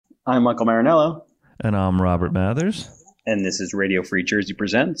I'm Michael Marinello. And I'm Robert Mathers. And this is Radio Free Jersey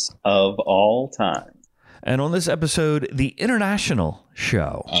Presents Of All Time. And on this episode, the International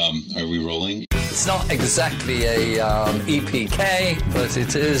Show. Are we rolling? It's not exactly a EPK, but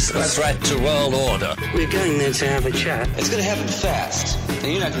it is a threat to world order. We're going there to have a chat. It's going to happen fast,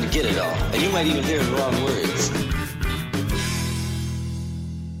 and you're not going to get it all. And you might even hear the wrong words.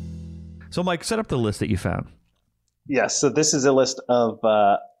 So, Mike, set up the list that you found. Yes, so this is a list of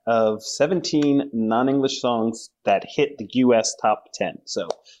 17 non-English songs that hit the U.S. top 10. So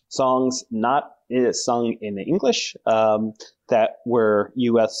songs not sung in English that were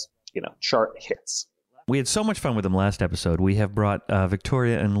U.S. chart hits. We had so much fun with them last episode. We have brought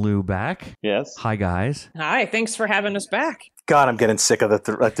Victoria and Lou back. Yes. Hi, guys. Hi, thanks for having us back. God, I'm getting sick of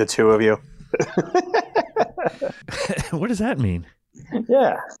the two of you. What does that mean?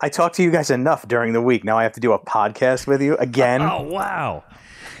 Yeah. I talk to you guys enough during the week. Now I have to do a podcast with you again. Oh, wow.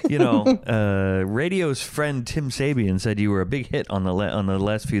 Radio's friend Tim Sabian said you were a big hit on the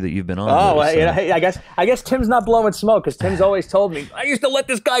last few that you've been on. I guess Tim's not blowing smoke because Tim's always told me I used to let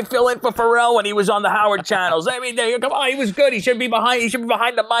this guy fill in for Pharrell when he was on the Howard channels. I mean, come on, he was good. He should be behind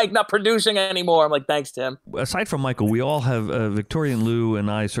the mic, not producing anymore. I'm like, thanks, Tim. Aside from Michael, we all have Victoria and Lou and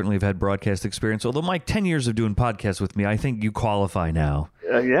I certainly have had broadcast experience. Although Mike, 10 years of doing podcasts with me, I think you qualify now.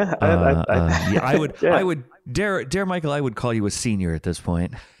 I would dare Michael. I would call you a senior at this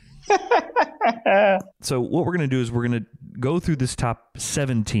point. So what we're going to do is we're going to go through this top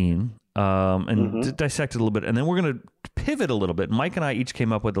 17 and dissect it a little bit, and then we're going to pivot a little bit. Mike and I each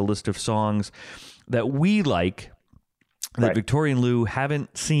came up with a list of songs that we like that Victoria and Lou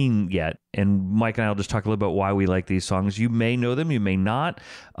haven't seen yet, and Mike and I will just talk a little about why we like these songs. You may know them, you may not.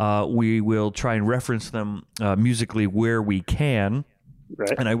 We will try and reference them musically where we can. Right.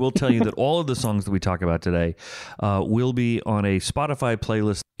 And I will tell you that all of the songs that we talk about today will be on a Spotify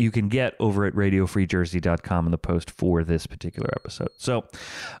playlist you can get over at radiofreejersey.com in the post for this particular episode. So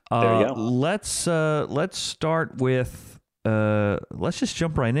there you go. Let's start with let's just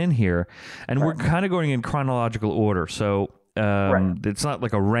jump right in here, and we're kind of going in chronological order. So it's not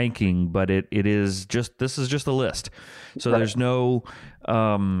like a ranking, but this is just a list. So there's no.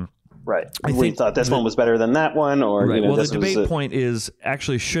 We thought this one was better than that one, or well, the debate point is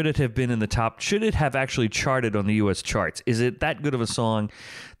actually should it have been in the top? Should it have actually charted on the U.S. charts? Is it that good of a song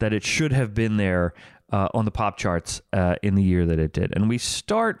that it should have been there on the pop charts in the year that it did? And we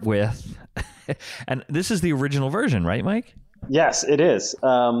start with, and this is the original version, right, Mike? Yes, it is.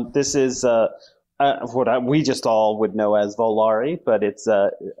 This is what we just all would know as Volare, but it's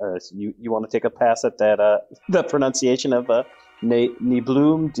you want to take a pass at that the pronunciation of Ni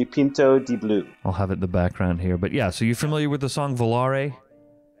Bloom di Pinto di Blue. I'll have it in the background here. But yeah, so you familiar with the song Volare?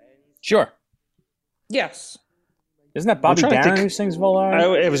 Sure. Yes. Isn't that Bobby Darin who sings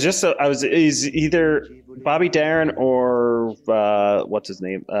Volare? It was just is either Bobby Darin or what's his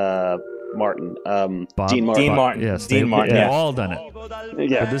name? Martin. Dean Martin. Dean Martin. Yes, Dean Martin. They've all done it.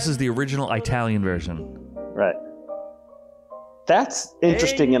 Yeah. But this is the original Italian version. Right. That's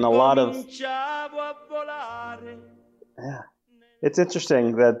interesting in a lot of. Yeah. It's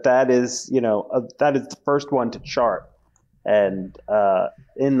interesting that is the first one to chart, and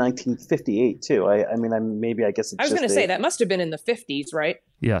in 1958 too. I guess it's I was going to say that must have been in the 50s, right?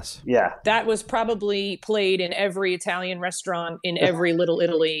 Yes. Yeah. That was probably played in every Italian restaurant in every Little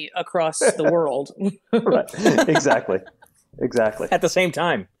Italy across the world. Right. Exactly. At the same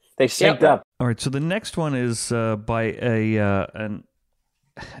time, they synced up. All right. So the next one is by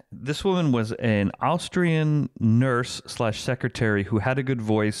this woman was an Austrian nurse / secretary who had a good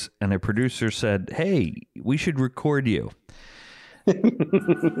voice, and their producer said, "Hey, we should record you."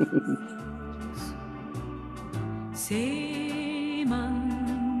 Seemann,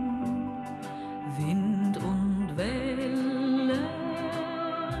 Wind und Welle.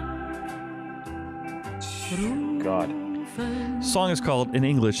 God. Song is called in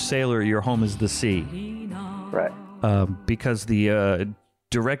English "Sailor, Your Home is the Sea." Right. Because the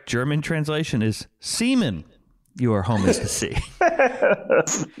direct German translation is "Seaman, your home is the sea."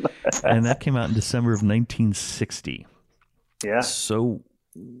 And that came out in December of 1960. Yeah. So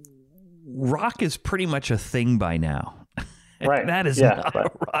rock is pretty much a thing by now. Right. That is not a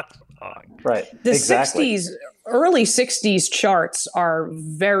rock song. Right. The exactly. 60s, early 60s charts are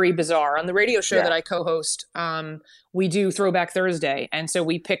very bizarre. On the radio show that I co-host, we do Throwback Thursday. And so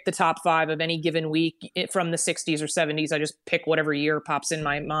we pick the top 5 of any given week from the 60s or 70s. I just pick whatever year pops in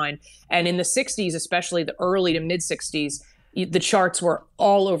my mind. And in the 60s, especially the early to mid 60s, the charts were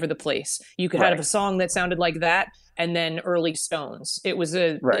all over the place. You could have a song that sounded like that and then early Stones. It was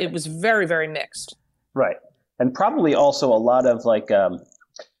it was very, very mixed. Right. And probably also a lot of like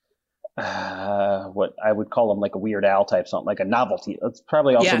what I would call them like a Weird Al type song, like a novelty. Let's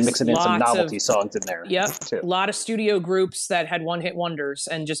probably also mixing in some novelty songs in there. Yep, too. A lot of studio groups that had one-hit wonders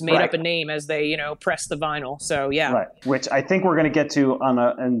and just made up a name as they, pressed the vinyl. So yeah, right. Which I think we're going to get to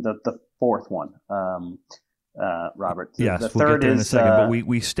in the fourth one, Robert. Yes, the we'll third get there in a is, second. But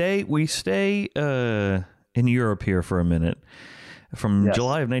we stay in Europe here for a minute. From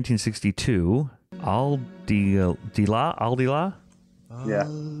July of 1962, Aldila. Yeah.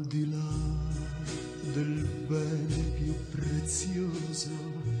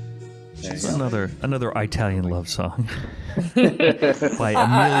 Another Italian love song by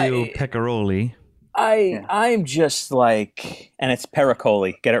Emilio Pecoroli. I'm just like, and it's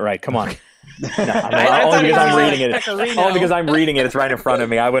Pericoli. Get it right. Come on. Only because I'm reading it. Only because I'm reading it. It's right in front of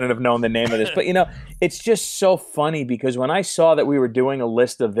me. I wouldn't have known the name of this. But, it's just so funny because when I saw that we were doing a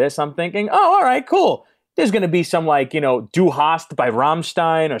list of this, I'm thinking, oh, all right, cool. There's going to be some Du Hast by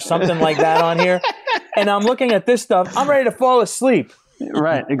Rammstein or something like that on here. And I'm looking at this stuff. I'm ready to fall asleep.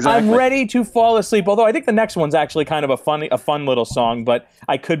 Right, exactly. I'm ready to fall asleep. Although I think the next one's actually kind of a fun little song, but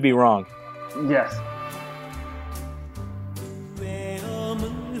I could be wrong. Yes.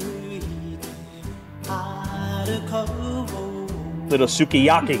 Little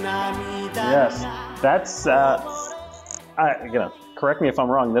sukiyaki. Yes, that's. Correct me if I'm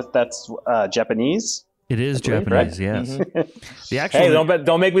wrong. That's Japanese. It is Japanese, yes. Mm-hmm. The actual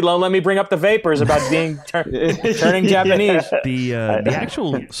don't let me bring up the vapors about being turning Japanese. The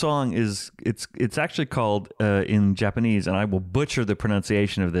actual song is it's actually called in Japanese, and I will butcher the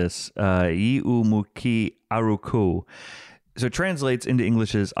pronunciation of this. Iumuki Aruku. So it translates into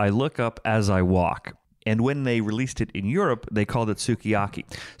English as "I look up as I walk." And when they released it in Europe, they called it sukiyaki.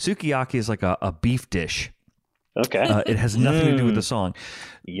 Sukiyaki is like a beef dish. Okay. It has nothing to do with the song.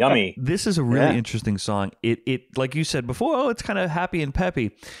 Yummy. This is a really interesting song. It like you said before, it's kind of happy and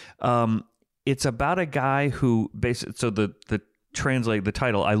peppy. It's about a guy who basically, so the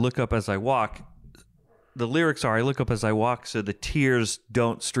title, I look up as I walk. The lyrics are, I look up as I walk so the tears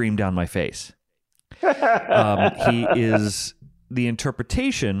don't stream down my face. He is the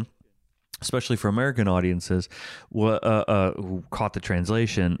interpretation, especially for American audiences, who caught the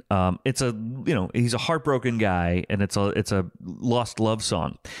translation. It's he's a heartbroken guy, and it's a lost love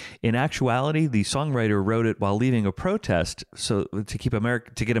song. In actuality, the songwriter wrote it while leaving a protest, so to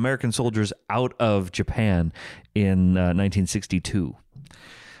get American soldiers out of Japan in 1962.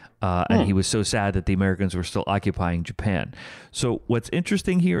 And he was so sad that the Americans were still occupying Japan. So what's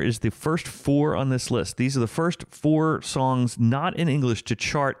interesting here is the first four on this list. These are the first four songs not in English to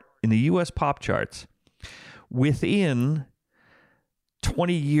chart in the U.S. pop charts within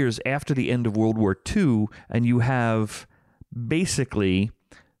 20 years after the end of World War II, and you have basically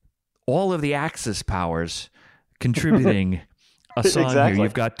all of the Axis powers contributing a song here.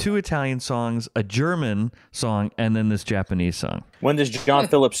 You've got two Italian songs, a German song, and then this Japanese song. When does John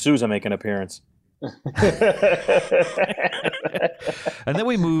Philip Sousa make an appearance? And then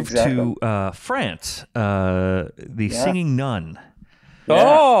we move to France, the Singing Nun. Yeah.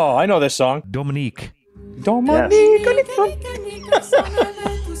 Oh, I know this song. Dominique. Dominique.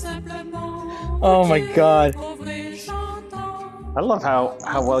 Oh my God. I love how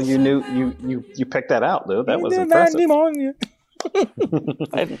well you knew you picked that out, Lou. That was impressive.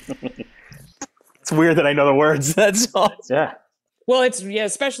 It's weird that I know the words. That's all. Yeah. Well, it's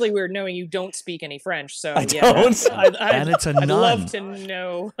especially weird knowing you don't speak any French. So I don't. And it's a nun. I'd love to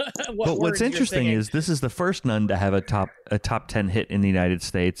know what. But what's interesting is this is the first nun to have a top 10 hit in the United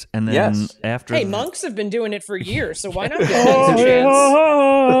States, and then after. Hey, monks have been doing it for years, so why not give them a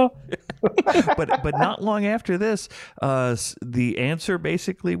chance? But not long after this, the answer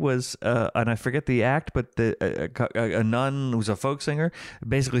basically was, and I forget the act, but a nun who was a folk singer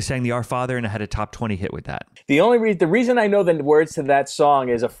basically sang the Our Father and had a top 20 hit with that. The reason I know the words to that song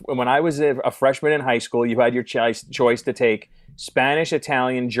is when I was a freshman in high school, you had your choice to take Spanish,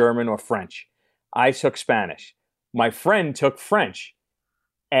 Italian, German, or French. I took Spanish. My friend took French.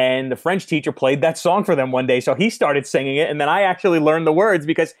 And the French teacher played that song for them one day, so he started singing it, and then I actually learned the words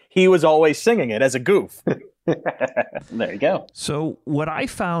because he was always singing it as a goof. There you go. So what I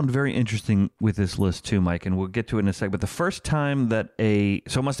found very interesting with this list too, Mike, and we'll get to it in a second, but the first time that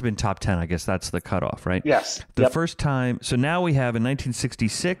so it must have been top 10, I guess that's the cutoff, right? Yes. The first time, so now we have in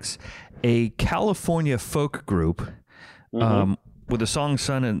 1966, a California folk group with a song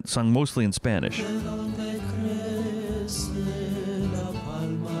sung mostly in Spanish.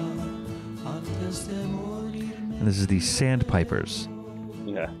 And this is the Sandpipers.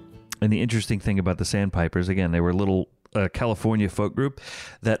 Yeah. And the interesting thing about the Sandpipers, again, they were little a California folk group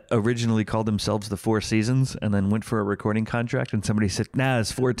that originally called themselves the Four Seasons and then went for a recording contract. And somebody said, "Nah,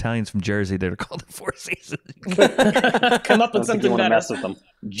 it's four Italians from Jersey. They're called the Four Seasons." Come up with something you want to better. mess with them.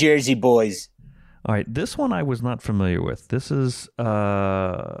 Jersey boys. All right, this one I was not familiar with. This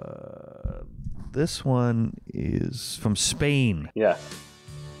one is from Spain. Yeah.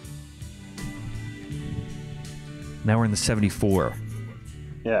 Now we're in the 74.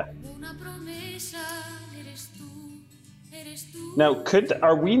 Yeah. Now,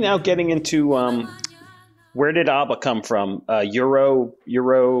 are we now getting into where did ABBA come from? Eurovision,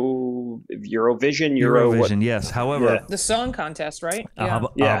 Eurovision, yes. However, Yeah. The song contest, right? Yeah.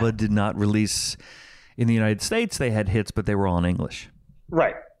 ABBA did not release in the United States. They had hits, but they were all in English.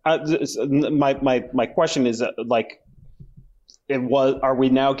 Right. My question is are we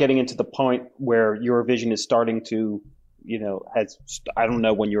now getting into the point where Eurovision is starting to, I don't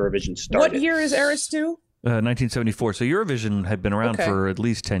know when Eurovision started. What year is Eras 2? 1974. So Eurovision had been around Okay. for at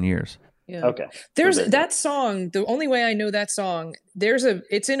least 10 years. Yeah. Okay. There's that song. The only way I know that song,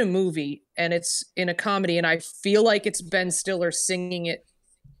 it's in a movie and it's in a comedy, and I feel like it's Ben Stiller singing it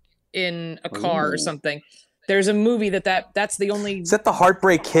in a car or something. There's a movie that's the only. Is that the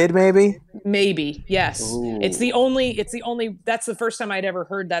Heartbreak Kid? Maybe yes. Ooh. It's the only. That's the first time I'd ever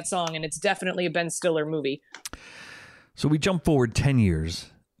heard that song, and it's definitely a Ben Stiller movie. So we jump forward 10 years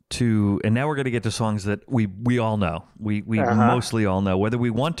and now we're going to get to songs that we all know. We mostly all know, whether we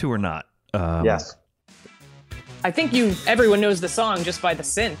want to or not. Yes. I think everyone knows the song just by the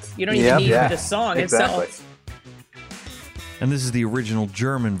synth. You don't even need the song Exactly. itself. And this is the original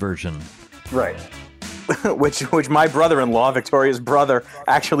German version. Right. which my brother-in-law, Victoria's brother,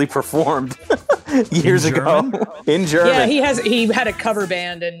 actually performed years ago in German. Yeah, he had a cover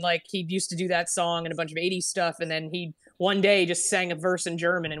band, and he used to do that song and a bunch of 80s stuff, and then he one day just sang a verse in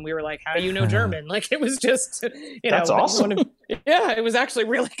German, and we were like, "How do you know German?" It was just, That's awesome. It was actually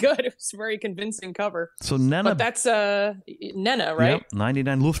really good. It was a very convincing cover. So Nena, But that's Nena, right? Yep,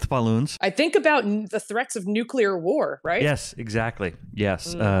 99 Luftballons. I think about the threats of nuclear war, right? Yes, exactly.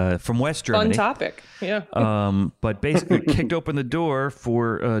 Yes, from West Germany. Fun topic. Yeah. But basically kicked open the door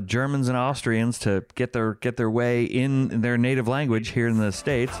for Germans and Austrians to get their way in their native language here in the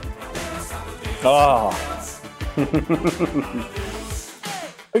States. Oh.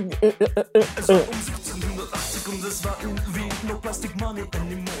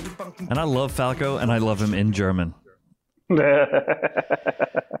 And I love Falco, and I love him in German.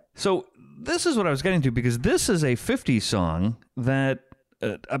 So this is what I was getting to, because this is a 50s song that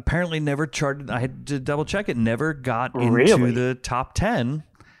apparently never charted. I had to double check it. Never got into the top 10.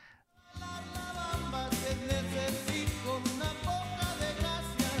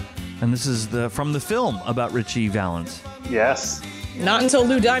 And this is from the film about Richie Valens. Yes. Not until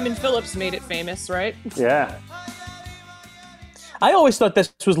Lou Diamond Phillips made it famous, right? Yeah. I always thought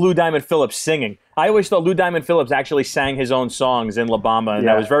this was Lou Diamond Phillips singing. I always thought Lou Diamond Phillips actually sang his own songs in La Bamba, and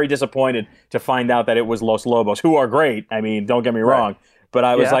I was very disappointed to find out that it was Los Lobos, who are great. I mean, don't get me wrong. But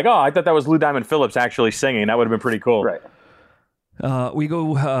I was like, oh, I thought that was Lou Diamond Phillips actually singing. That would have been pretty cool. Right. We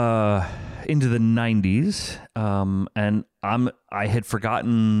go into the 90s, and I had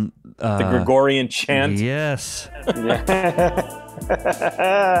forgotten The Gregorian chant. Yes.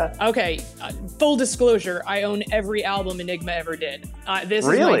 Okay, full disclosure, I own every album Enigma ever did. This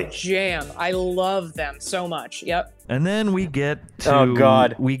is Really? my jam. I love them so much. Yep. And then we get to... Oh,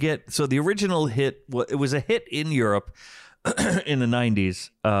 God. So the original hit, it was a hit in Europe in the 90s,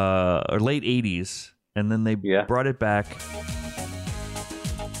 or late 80s, and then they brought it back.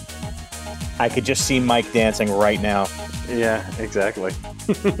 I could just see Mike dancing right now. Yeah, exactly.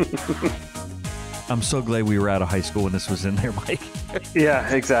 I'm so glad we were out of high school when this was in there, Mike. Yeah,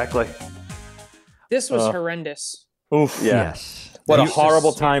 exactly. This was horrendous. Oof. Yeah. Yes. What a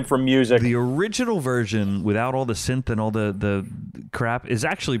horrible time for music. The original version, without all the synth and all the crap, is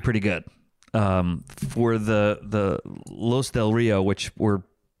actually pretty good. For the Los Del Rio, which were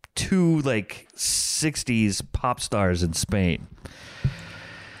two 60s pop stars in Spain.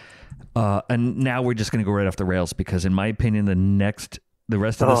 And now we're just going to go right off the rails, because in my opinion, the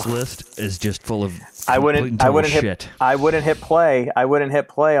rest of this list is just full of I wouldn't shit. hit play. I wouldn't hit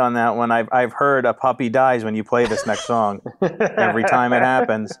play on that one. I've heard a puppy dies when you play this next song. Every time it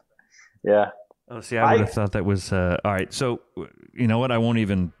happens. Yeah. Oh, see, I would have thought that was all right. So, you know what? I won't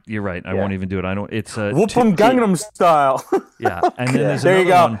even. You're right. I won't even do it. I don't. It's Whoop 'em Gangnam Style. Yeah, and then there's There you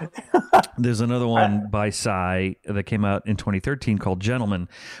another go. one. There's another one by Psy that came out in 2013 called "Gentleman,"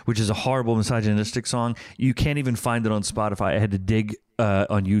 which is a horrible misogynistic song. You can't even find it on Spotify. I had to dig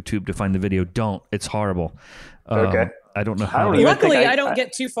on YouTube to find the video. Don't. It's horrible. Okay. I don't know I how. don't to- even Luckily, think I don't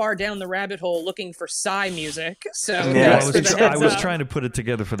get too far down the rabbit hole looking for Psy music. So Yeah, thanks I for was, the I heads was up. trying to put it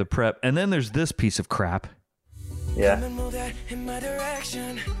together for the prep, and then there's this piece of crap. Yeah.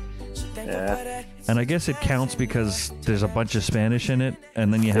 And I guess it counts because there's a bunch of Spanish in it,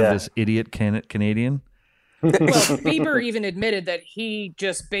 and then you have Yeah. this idiot Canadian. Well, Bieber even admitted that he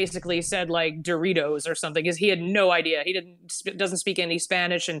just basically said like Doritos or something because he had no idea. He doesn't speak any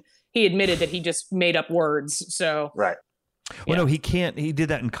Spanish, and he admitted that he just made up words. So Right. Well, no, he can't. He did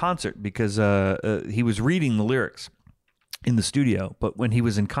that in concert because he was reading the lyrics in the studio, but when he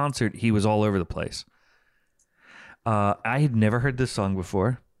was in concert, he was all over the place. I had never heard this song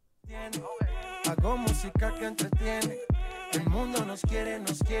before. Hago música que entretiene. El mundo nos quiere,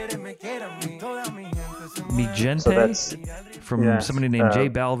 me quiere a mí. Toda mi gente se Mi mueve. Gente So that's from yes, somebody named J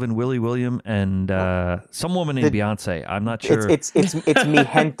Balvin, Willie William, and some woman named Beyonce. I'm not sure. It's mi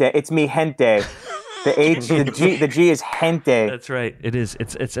gente. It's mi gente. The H, the G is gente. That's right. It is.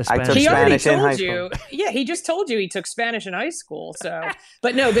 It's a I Spanish. took he already Spanish in high told you. Yeah, he just told you he took Spanish in high school. So,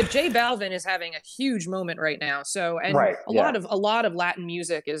 but no, but J Balvin is having a huge moment right now. So, and Right, a yeah. lot of Latin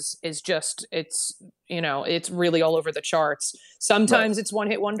music is just it's it's really all over the charts. Sometimes it's one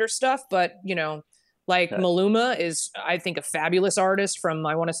hit wonder stuff, but like Maluma is, I think, a fabulous artist from,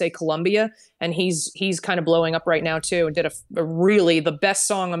 I want to say, Colombia, and he's kind of blowing up right now too. And did a really the best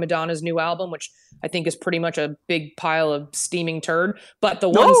song on Madonna's new album, which I think is pretty much a big pile of steaming turd. But the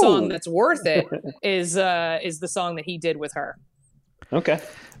one song that's worth it is the song that he did with her. Okay.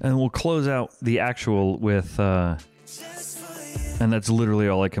 And we'll close out the actual with, and that's literally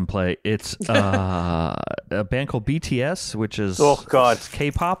all I can play. It's a band called BTS, which is it's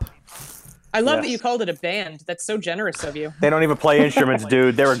K-pop. I love that you called it a band. That's so generous of you. They don't even play instruments,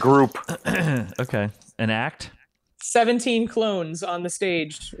 dude. They're a group. Okay, an act. 17 clones on the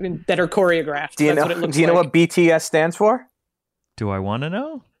stage that are choreographed. Do you That's what it looks Do you know like. what BTS stands for? Do I want to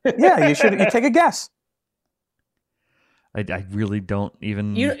know? Yeah, you should. You take a guess. I really don't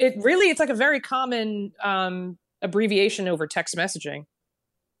even. It's like a very common abbreviation over text messaging.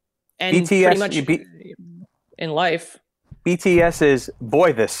 And BTS pretty much in life. BTS is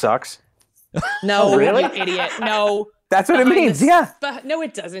boy. This sucks. No, really? you idiot. No. That's what it Behind means. the- Yeah. But no,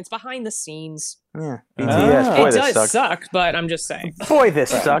 it doesn't. It's behind the scenes. Yeah. BTS. Boy, It this does sucks. suck, but I'm just saying. Boy, this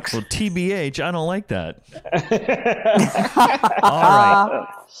sucks. Well, TBH, I don't like that. All right.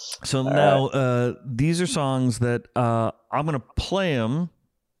 So now these are songs that I'm going to play them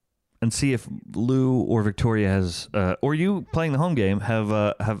and see if Lou or Victoria has, or you playing the home game,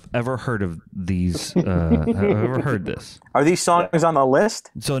 have ever heard of these, have ever heard this. Are these songs on the list?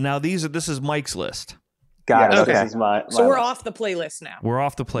 So now this is Mike's list. Got it. Yes, Okay. this is my So we're list. off the playlist now. We're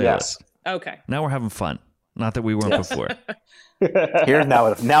off the playlist. Yes. Okay. Now we're having fun. Not that we weren't before. Here's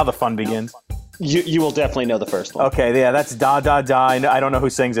now the fun begins. You will definitely know the first one. Okay, yeah, that's Da Da Da. I don't know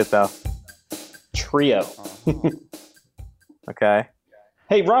who sings it though. Trio. Okay.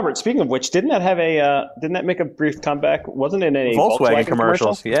 Hey, Robert. Speaking of which, didn't that make a brief comeback? Wasn't it in a Volkswagen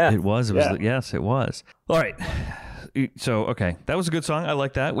commercials. Yeah. It was. Yeah. Yes, it was. All right. So, okay. That was a good song. I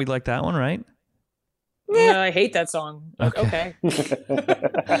like that. We like that one, right? No, I hate that song. Okay.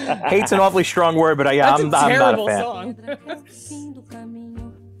 Hate's an awfully strong word, but That's I'm a not a terrible fan. song. Pedra é o fim do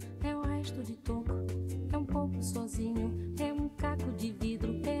caminho, é o resto de toco, é pouco sozinho, é caco de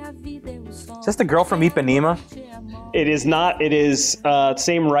vidro, é a vida, é o sol. Is this the girl from Ipanema? It is not. It is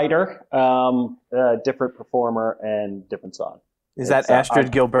same writer, different performer, and different song. Is that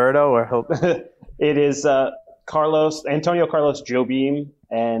Astrid Gilberto or It is Antonio Carlos Jobim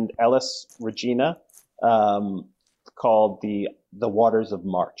and Ellis Regina, called the Waters of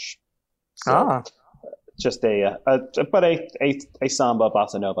March. So just a samba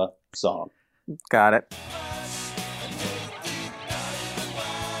bossa nova song. Got it.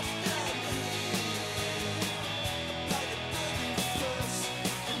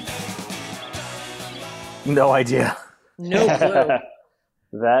 No idea. No clue.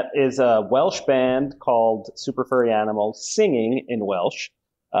 That is a Welsh band called Super Furry Animals singing in Welsh.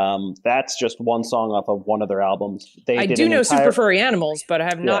 That's just one song off of one of their albums. I do know Super Furry Animals, but I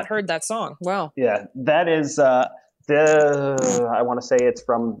have not heard that song. Wow. Yeah, that is I want to say it's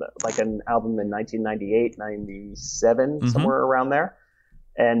from like an album in 1998, 97, somewhere around there.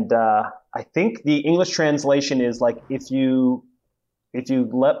 And I think the English translation is like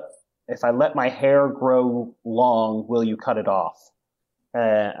if I let my hair grow long, will you cut it off?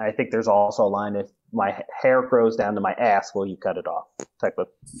 I think there's also a line, if my hair grows down to my ass, will you cut it off? Type of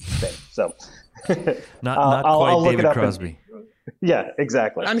thing. So not I'll quite look it David up Crosby. yeah,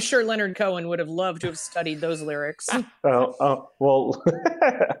 exactly. I'm sure Leonard Cohen would have loved to have studied those lyrics. Well,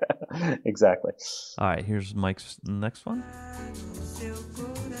 Exactly. All right, here's Mike's next one.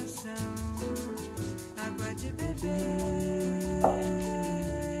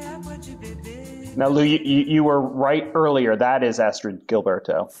 Now, Lou, you were right earlier. That is Astrid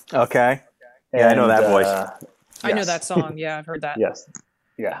Gilberto. Okay. Yeah, I know that voice. I know that song. Yeah, I've heard that. Yes.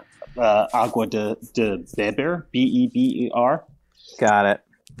 Yeah. Agua de Beber, Beber. Got it.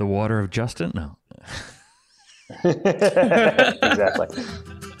 The Water of Justin? No. Exactly.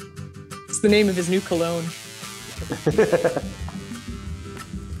 It's the name of his new cologne.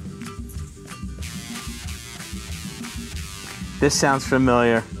 This sounds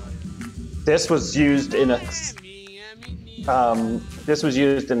familiar. This was used in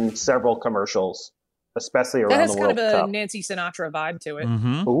several commercials, especially That around has the kind World of a Cup. Nancy Sinatra vibe to it.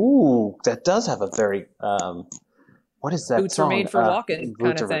 Mm-hmm. Ooh, that does have a very what is that Boots song? are made for walking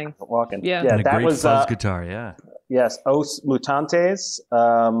kind of thing. Walking. Yeah. And a that great was fuzz guitar, yeah. yes, Os Mutantes.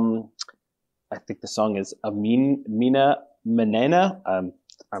 I think the song is Mina Menena.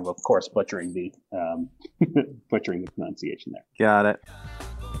 I'm of course butchering the pronunciation there. Got it.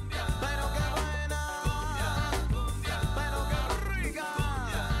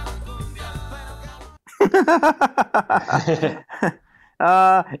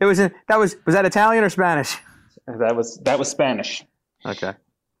 Was that Italian or Spanish? That was Spanish. Okay.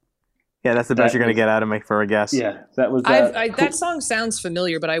 Yeah, that's the best That you're gonna was- get out of me for a guess. Yeah, that was. That song sounds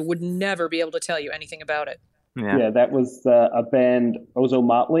familiar, but I would never be able to tell you anything about it. Yeah, that was a band, Ozo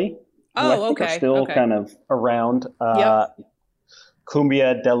Motley. who I Oh, think are okay. still Okay. kind of around.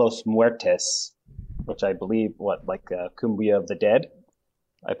 Cumbia de los Muertes, which I believe, Cumbia of the Dead,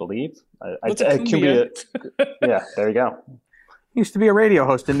 I believe. What's a cumbia? Yeah, there you go. He used to be a radio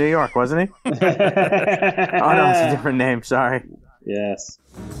host in New York, wasn't he? Oh, no, it's a different name. Sorry. Yes.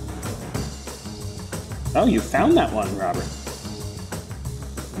 Oh, you found that one, Robert.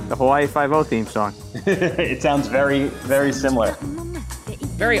 The Hawaii Five-0 theme song. It sounds very, very similar.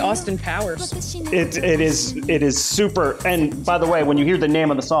 Very Austin Powers. It is super. And by the way, when you hear the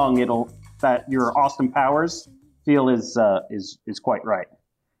name of the song, that your Austin Powers feel is quite right.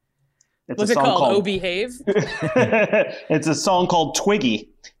 It's What's a it song called? Oh, Behave? It's a song called Twiggy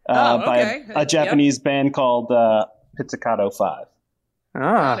okay. by a Japanese band called Pizzicato 5.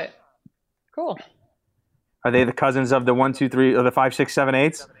 Got it. Cool. Are they the cousins of the 1, 2, 3, or the 5, 6, 7,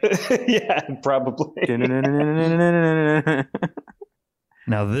 8s? Yeah, probably.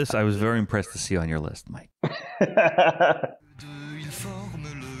 Now this, I was very impressed to see on your list, Mike.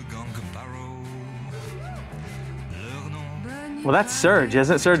 Well, that's Serge,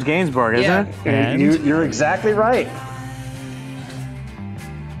 isn't it? Serge Gainsbourg, isn't it? And You're exactly right.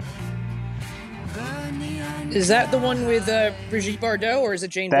 Is that the one with Brigitte Bardot, or is it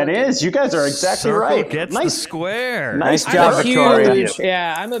Jane That Birkin? is. You guys are exactly Circle right. gets the square. Nice I'm job, a Victoria. huge,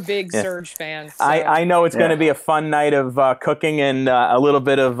 I'm a big Serge fan. So. I know it's going to be a fun night of cooking and a little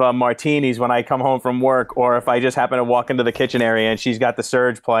bit of martinis when I come home from work, or if I just happen to walk into the kitchen area and she's got the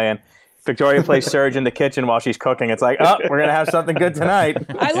Serge playing. Victoria plays Serge in the kitchen while she's cooking. It's like, oh, we're going to have something good tonight.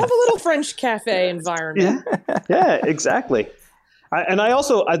 I love a little French cafe environment. Yeah, exactly.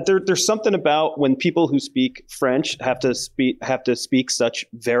 There's something about when people who speak French have to speak such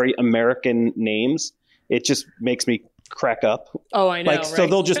very American names. It just makes me crack up. Oh, I know. So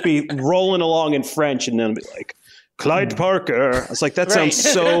they'll just be rolling along in French and then be like, Clyde Parker. I was like, that sounds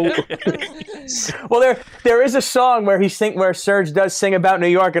so. Well, there is a song where where Serge does sing about New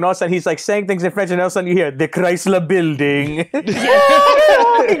York, and all of a sudden he's like saying things in French, and all of a sudden you hear the Chrysler Building.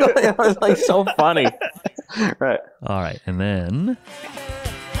 It was like so funny. Right. All right, and then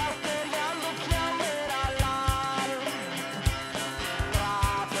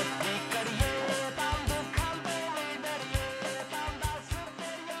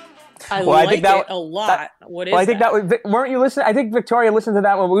I think it a lot. What is I think that was, weren't you listening? I think Victoria listened to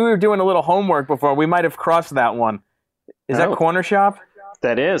that one. We were doing a little homework before. We might have crossed that one. Is that Corner Shop?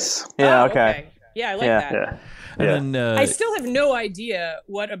 That is. Yeah, Oh, okay. Yeah, I like that. Yeah. and then I still have no idea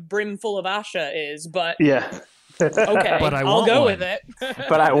what a brim full of Asha is, but Yeah. okay, But I I'll want go one. with it.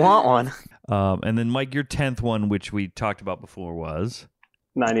 But I want one. and then Mike, your 10th one, which we talked about before, was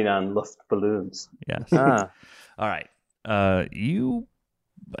 99 Luftballons. yes. Ah. All right, you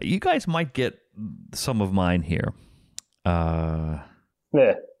guys might get some of mine here.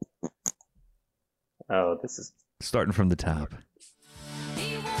 Yeah. Oh, this is. Starting from the top.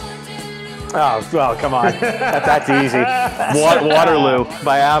 Oh, well, come on. That's easy. Waterloo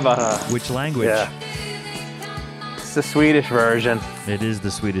by ABBA. Which language? Yeah. It's the Swedish version. It is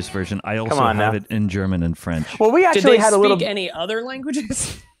the Swedish version. I also on have now. it in German and French. Well, we Did actually they had a speak little. any other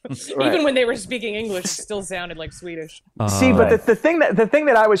languages? Even when they were speaking English, it still sounded like Swedish. See, but the thing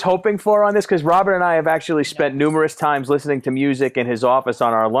that I was hoping for on this, because Robert and I have actually spent numerous times listening to music in his office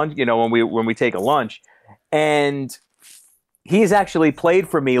on our lunch, when we take a lunch, and he's actually played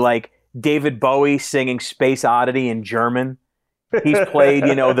for me like David Bowie singing Space Oddity in German. He's played,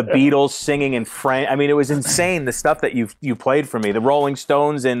 the Beatles singing in French. I mean, it was insane, the stuff that you played for me. The Rolling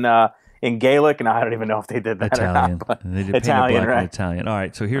Stones in Gaelic, and I don't even know if they did that Italian. or not. But They did Italian, Painted Black right? in Italian. All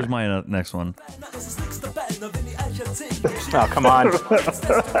right, so here's my next one. Oh, come on.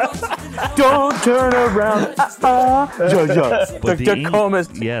 Don't turn around. But Tacoma's.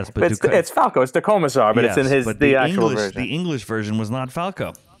 Yes, but It's Falco. It's Tacomasar, but yes, it's in but the actual English, version. The English version was not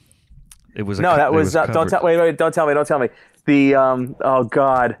Falco. It was No, that was. Don't tell. Wait. Don't tell me. The oh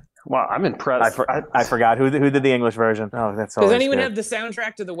God. Wow, I'm impressed. I forgot who did the English version. Oh, that's all. Does anyone have the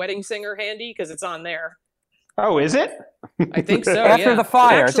soundtrack to The Wedding Singer handy? Because it's on there. Oh, is it? I think so. After yeah. the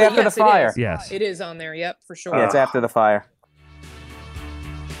fire. Actually, It's after yes, the fire. It is. Yes. It is on there. Yep, for sure. Yeah, it's after the fire.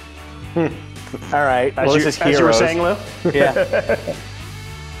 All right. As Well, you, this is as you were Heroes. saying, Lou? Yeah.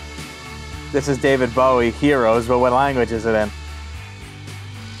 This is David Bowie, Heroes, but what language is it in?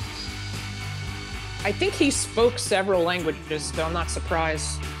 I think he spoke several languages, so I'm not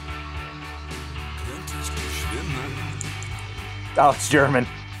surprised. Oh, it's German.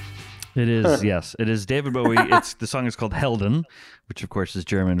 It is, yes. It is David Bowie. The song is called Helden, which of course is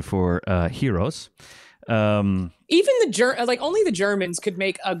German for heroes. Even only the Germans could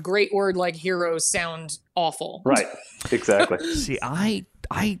make a great word like heroes sound awful. Right. Exactly. See, I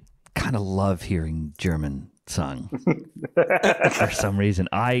kind of love hearing German sung for some reason.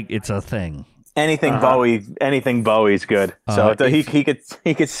 It's a thing. Anything Bowie's good. So he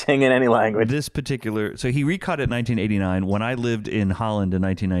could sing in any language. This particular, so he recut it in 1989. When I lived in Holland in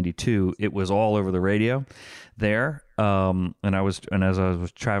 1992, it was all over the radio there. And as I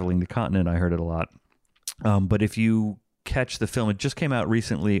was traveling the continent, I heard it a lot. But if you catch the film, it just came out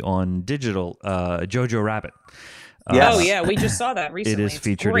recently on digital. Jojo Rabbit. Yes. Oh yeah, we just saw that recently. It is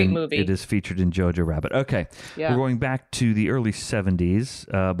featured. It's a great movie. It is featured in Jojo Rabbit. Okay, Yeah. We're going back to the early 70s,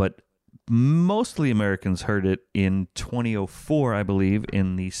 but mostly Americans heard it in 2004, I believe,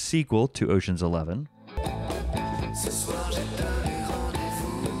 in the sequel to Ocean's 11.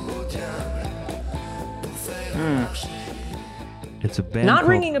 It's a band Not called,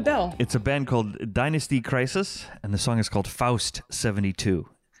 ringing a bell. It's a band called Dynasty Crisis, and the song is called Faust 72.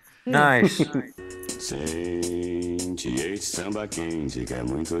 Nice. Sente este samba quente que é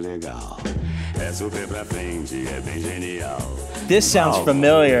muito legal. É super pra frente, é bem genial. This sounds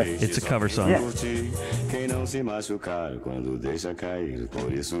familiar. It's a cover song. Quem não se machucar quando deixa cair.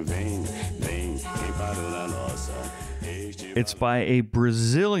 Por isso vem, quem parou na nossa. It's by a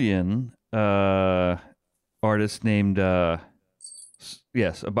Brazilian artist named by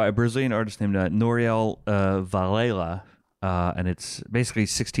a Brazilian artist named Noriel Varela, and it's basically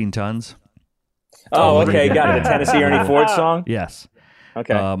 16 tons. Oh, okay, got it. The Tennessee Ernie Ford song? Yes.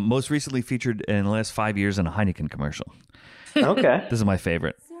 Okay. Most recently featured in the last 5 years in a Heineken commercial. Okay. This is my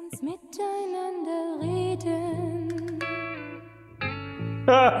favorite.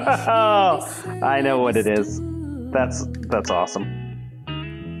 I know what it is. That's awesome.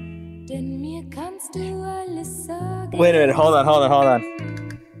 Wait a minute. Hold on.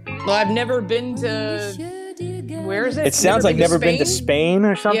 Well, I've never been to. Where is it? It sounds like never been to Spain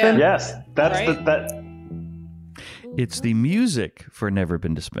or something. Yeah. Yes, that's Right? that. It's the music for Never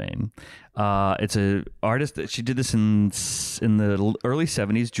Been to Spain. It's a artist that she did this in the early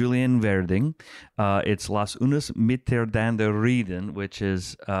 70s, Julian Verding. It's Las Unas Miterdande Reden, which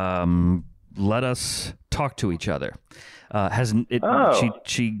is let us talk to each other.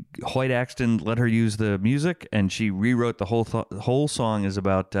 She Hoyt Axton let her use the music, and she rewrote the whole song is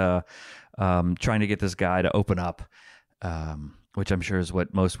about trying to get this guy to open up, which I'm sure is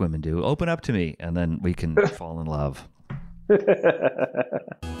what most women do. Open up to me, and then we can fall in love.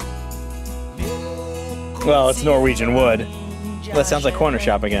 Well, it's Norwegian wood. That sounds like Corner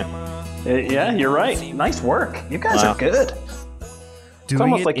Shop again. Yeah, you're right. Nice work. You guys are good. It's Doing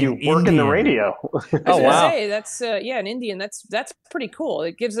almost it like you in work in the Indian. radio. I was Oh, gonna wow. say that's in Indian. That's pretty cool.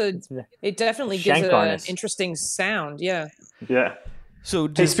 It definitely gives Shank it an harness. interesting sound. Yeah. Yeah. So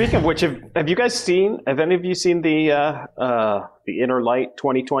Hey, just, speaking of which, have you guys seen? Have any of you seen the Inner Light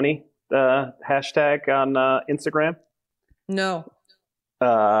 2020 hashtag on Instagram? No.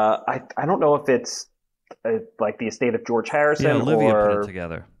 I don't know if it's like the estate of George Harrison. yeah, Olivia or, put it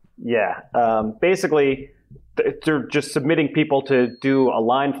together. Yeah. Basically, they're just submitting people to do a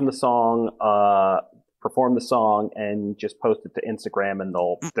line from the song, perform the song, and just post it to Instagram, and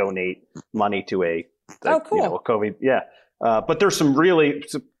they'll donate money to a Oh, cool. a COVID. Yeah. But there's some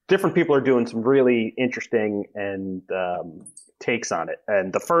different people are doing some really interesting and takes on it.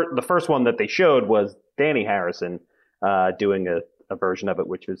 And the first one that they showed was Danny Harrison doing a version of it,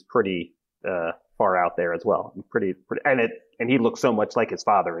 which was pretty far out there as well. Pretty, and he looks so much like his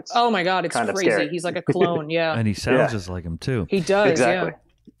father. It's oh my God, it's kind of crazy. scary. He's like a clone. Yeah, And he sounds just like him too. he does. Exactly.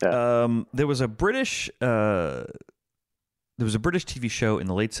 Yeah. There was a British TV show in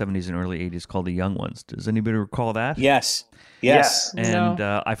the late 70s and early 80s called The Young Ones. Does anybody recall that? Yes. And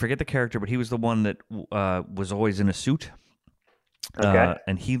I forget the character, but he was the one that was always in a suit. Okay.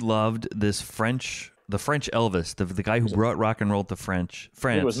 And he loved the French Elvis, the guy who brought rock and roll to France.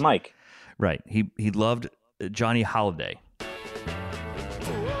 It was Mike. Right. He loved Johnny Holiday.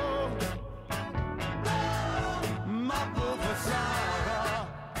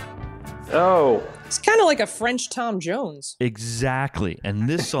 Oh, It's kind of like a French Tom Jones. Exactly. And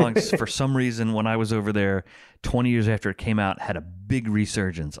this song, for some reason, when I was over there 20 years after it came out, had a big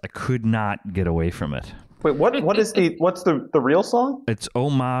resurgence. I could not get away from it. wait, what's the real song? It's Oh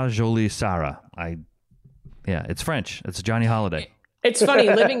Ma Jolie Sarah. Yeah, it's French. It's Johnny Holiday. It's funny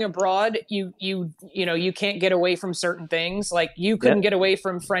living abroad. You can't get away from certain things. Like you couldn't get away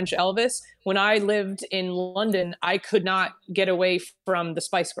from French Elvis. When I lived in London, I could not get away from the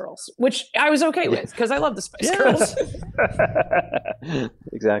Spice Girls, which I was okay with because I love the Spice Girls.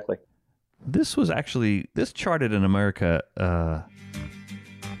 Exactly. This charted in America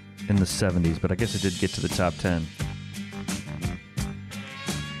in the 70s, but I guess it did get to the top 10.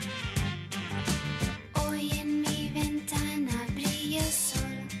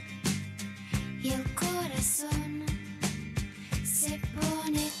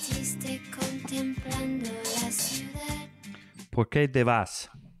 Por qué te vas?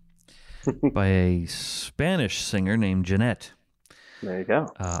 By a Spanish singer named Jeanette. There you go.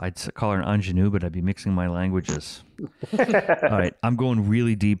 I'd call her an ingenue, but I'd be mixing my languages. All right, I'm going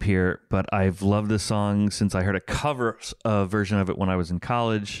really deep here, but I've loved this song since I heard a cover version of it when I was in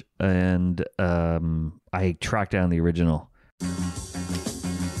college, and I tracked down the original.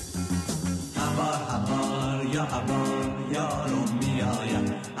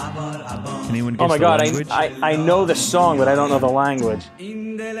 Can anyone guess Oh my the God, language? I know the song, but I don't know the language.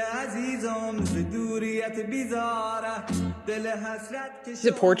 Is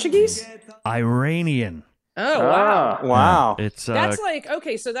it Portuguese? Iranian. Oh wow. Wow. It's That's like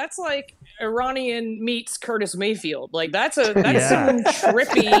so that's like Iranian meets Curtis Mayfield. Like that's some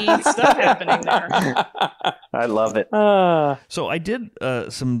trippy stuff happening there. I love it. So I did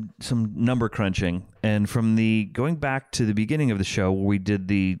some number crunching, and from going back to the beginning of the show where we did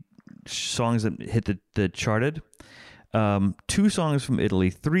the songs that hit the charted, 2 songs from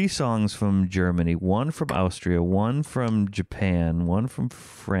Italy, 3 songs from Germany, 1 from Austria, 1 from Japan, 1 from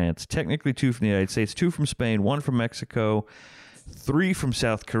France, technically 2 from the United States, 2 from Spain, 1 from Mexico, 3 from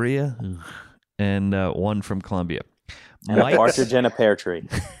South Korea, and 1 from Colombia. A partridge in a pear tree.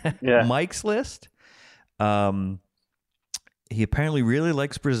 Yeah. Mike's list. He apparently really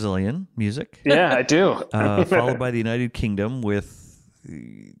likes Brazilian music. Yeah, I do. Followed by the United Kingdom with,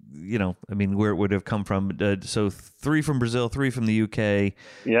 where it would have come from. So 3 from Brazil, 3 from the UK,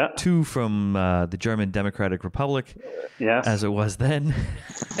 2 from the German Democratic Republic, as it was then.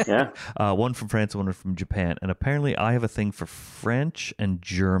 1 from France, 1 from Japan. And apparently I have a thing for French and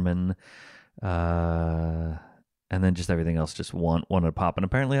German, and then just everything else just one at a pop. And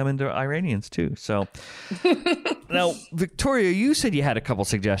apparently I'm into Iranians too. So now, Victoria, you said you had a couple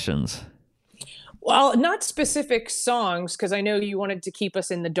suggestions. Well, not specific songs, because I know you wanted to keep us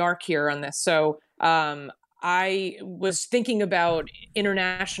in the dark here on this. So I was thinking about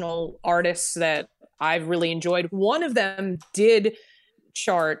international artists that I've really enjoyed. One of them did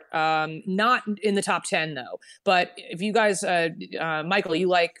chart, not in the top 10 though. But if you guys, Michael, you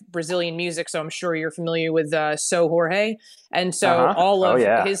like Brazilian music, so I'm sure you're familiar with So Jorge. And so all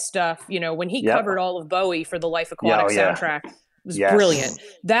of his stuff, when he covered all of Bowie for the Life Aquatic soundtrack, it was brilliant.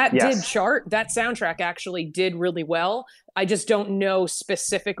 That did chart. That soundtrack actually did really well. I just don't know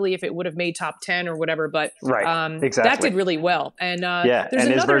specifically if it would have made top 10 or whatever, but exactly. That did really well. And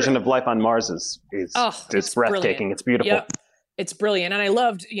his version of Life on Mars is it's breathtaking. Brilliant. It's beautiful. Yep. It's brilliant. And I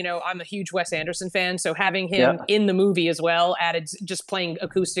loved, I'm a huge Wes Anderson fan, so having him in the movie as well just playing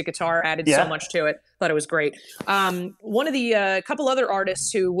acoustic guitar added so much to it. Thought it was great. One of the couple other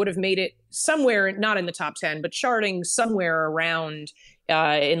artists who would have made it somewhere, not in the top 10, but charting somewhere around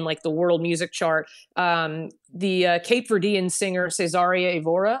in like the world music chart, the Cape Verdean singer Cesaria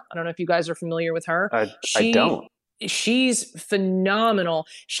Evora. I don't know if you guys are familiar with her. I don't. She's phenomenal.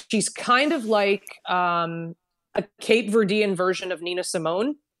 She's kind of like a Cape Verdean version of Nina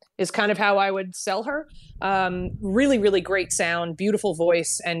Simone, is kind of how I would sell her. Really, really great sound, beautiful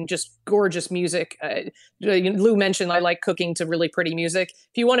voice, and just gorgeous music. Lou mentioned I like cooking to really pretty music.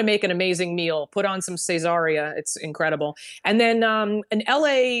 If you want to make an amazing meal, put on some Cesaria. It's incredible. And then an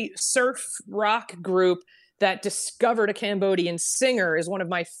LA surf rock group that discovered a Cambodian singer is one of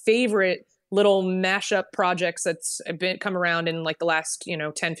my favorite little mashup projects that's come around in like the last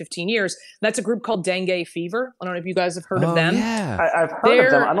 10, 15 years. That's a group called Dengue Fever. I don't know if you guys have heard of them. Yeah. I've heard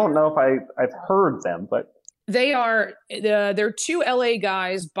of them. I don't know if I've heard them, but they're two LA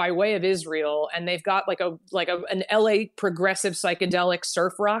guys by way of Israel, and they've got an LA progressive psychedelic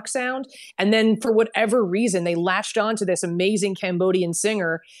surf rock sound. And then for whatever reason, they latched onto this amazing Cambodian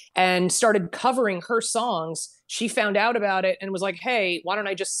singer and started covering her songs. She found out about it and was like, hey, why don't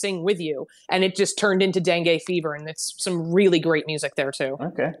I just sing with you? And it just turned into Dengue Fever, and it's some really great music there too.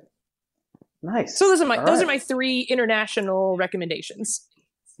 Okay. Nice. So those are my 3 international recommendations.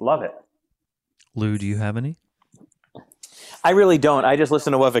 Love it. Lou, do you have any? I really don't. I just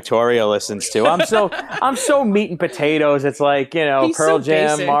listen to what Victoria listens to. I'm so meat and potatoes. It's like, He's Pearl so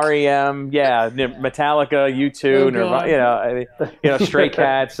Jam, basic. REM, Metallica, U2, Stray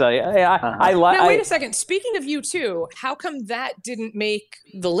Cats. I like. Now wait a second. Speaking of U2, how come that didn't make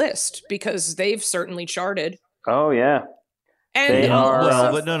the list? Because they've certainly charted. Oh yeah. And they are.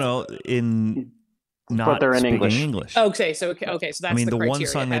 Well, but no, but they're in English. Okay, so that's I mean, the criteria. one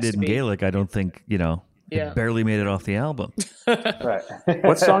song It they has did to in be. Gaelic, I don't think, it barely made it off the album. Right.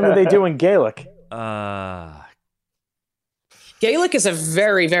 What song did they do in Gaelic? Gaelic is a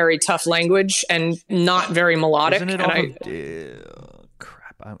very, very tough language and not very melodic. Isn't it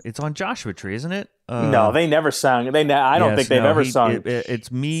crap. It's on Joshua Tree, isn't it? No, they never sung. I don't think they've ever sung. It's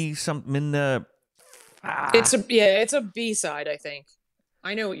me something in the... It's a B-side, I think.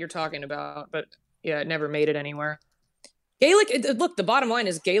 I know what you're talking about, but it never made it anywhere. Gaelic, look, the bottom line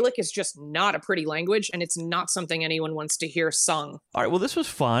is Gaelic is just not a pretty language, and it's not something anyone wants to hear sung. All right, well, this was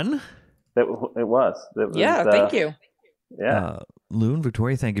fun. It was. Thank you. Yeah. Lou and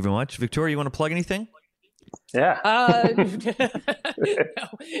Victoria, thank you very much. Victoria, you want to plug anything? Yeah.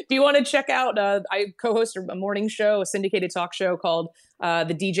 If you want to check out, I co-host a morning show, a syndicated talk show called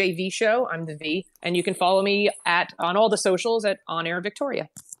The DJ V Show. I'm the V, and you can follow me on all the socials at On Air Victoria.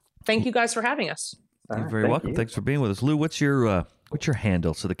 Thank you guys for having us. You're very welcome. Thanks for being with us. Lou, what's your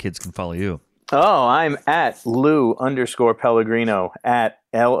handle so the kids can follow you? Oh, I'm at Lou_Pellegrino, at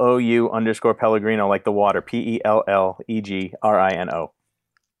LOU_Pellegrino, like the water, PELLEGRINO.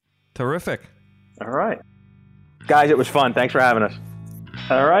 Terrific. All right. Guys, it was fun. Thanks for having us.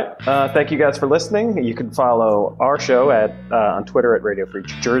 All right. Thank you guys for listening. You can follow our show on Twitter at Radio Free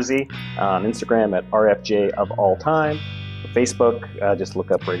Jersey, on Instagram at RFJ of All Time. Facebook, just look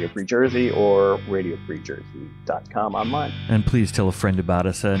up Radio Free Jersey or radiofreejersey.com online. And please tell a friend about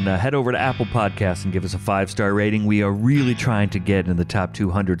us and head over to Apple Podcasts and give us a 5-star rating. We are really trying to get in the top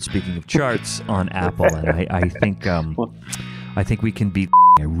 200, speaking of charts, on Apple. And I think we can beat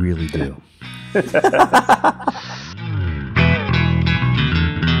I really do.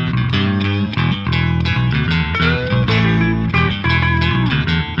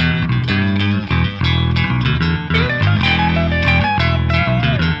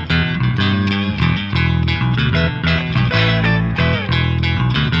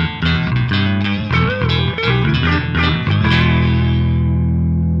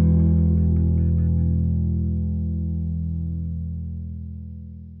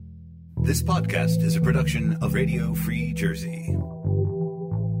 This podcast is a production of Radio Free Jersey.